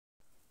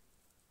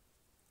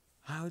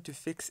How to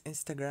fix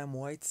Instagram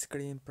white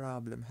screen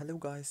problem. Hello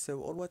guys, so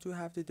all what you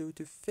have to do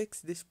to fix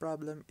this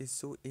problem is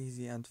so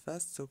easy and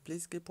fast, so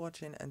please keep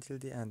watching until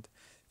the end.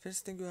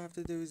 First thing you have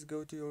to do is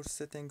go to your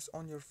settings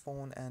on your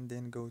phone and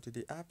then go to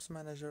the apps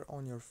manager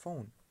on your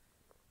phone.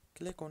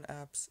 Click on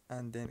apps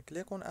and then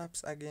click on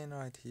apps again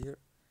right here,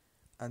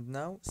 and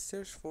now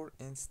search for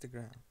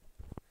Instagram.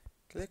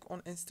 Click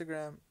on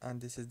Instagram and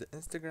this is the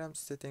Instagram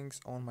settings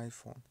on my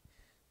phone.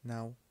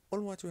 Now all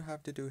what you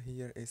have to do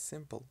here is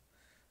simple.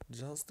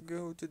 Just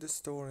go to the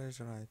storage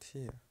right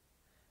here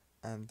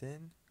and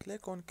then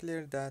click on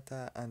clear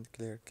data and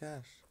clear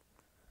cache,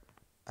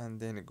 and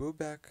then go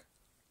back,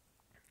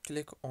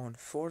 click on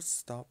force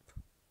stop,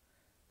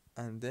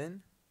 and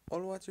then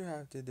all what you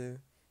have to do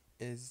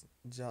is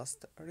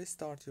just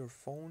restart your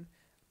phone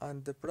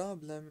and the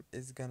problem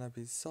is gonna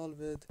be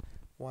solved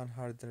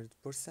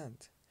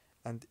 100%.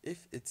 And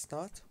if it's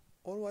not,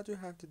 all what you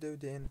have to do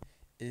then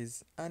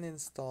is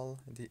uninstall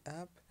the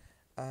app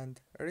and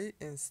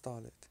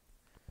reinstall it.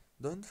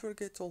 Don't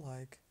forget to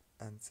like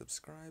and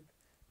subscribe,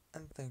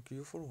 and thank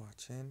you for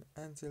watching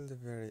until the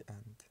very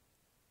end.